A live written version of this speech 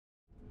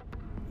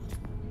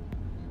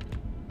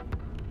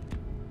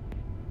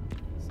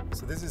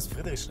So this is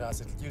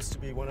Friedrichstasse. It used to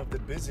be one of the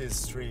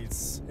busiest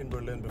streets in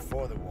Berlin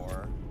before the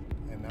war,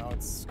 and now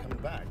it's coming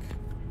back.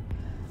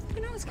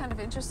 You know, it's kind of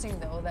interesting,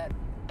 though, that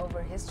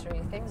over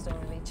history, things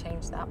don't really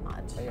change that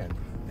much. Yeah,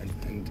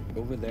 and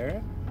over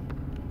there,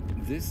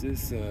 this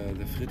is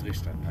the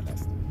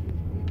Friedrichstadtpalast.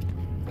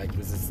 Like,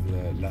 this is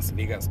the Las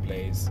Vegas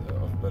place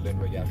of Berlin,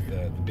 where you have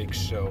the big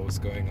shows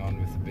going on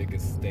with the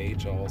biggest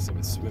stage, also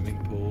with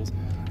swimming pools.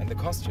 And the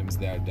costumes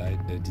there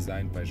are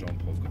designed by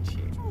Jean-Paul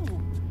Gaultier.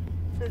 Oh,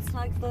 it's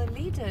like the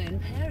Lido in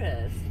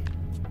Paris.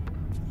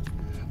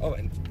 Oh,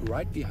 and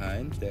right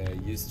behind there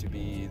used to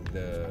be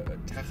the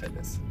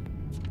Tacheles,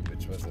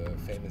 which was a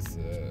famous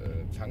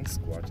punk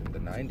squad in the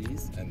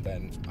 90s, and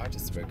then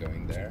artists were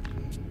going there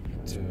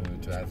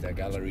to have their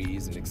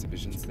galleries and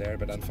exhibitions there,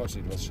 but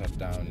unfortunately it was shut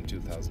down in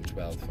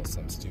 2012 for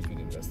some stupid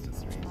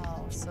investors reason.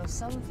 Oh, so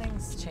some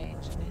things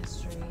change in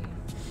history.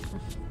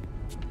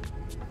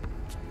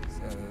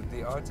 So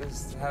the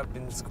artists have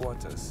been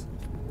squatters.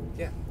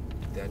 Yeah,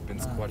 they had been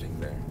squatting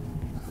there.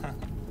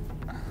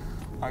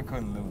 I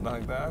couldn't live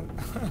like that.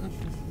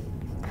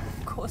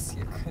 Of course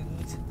you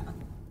couldn't.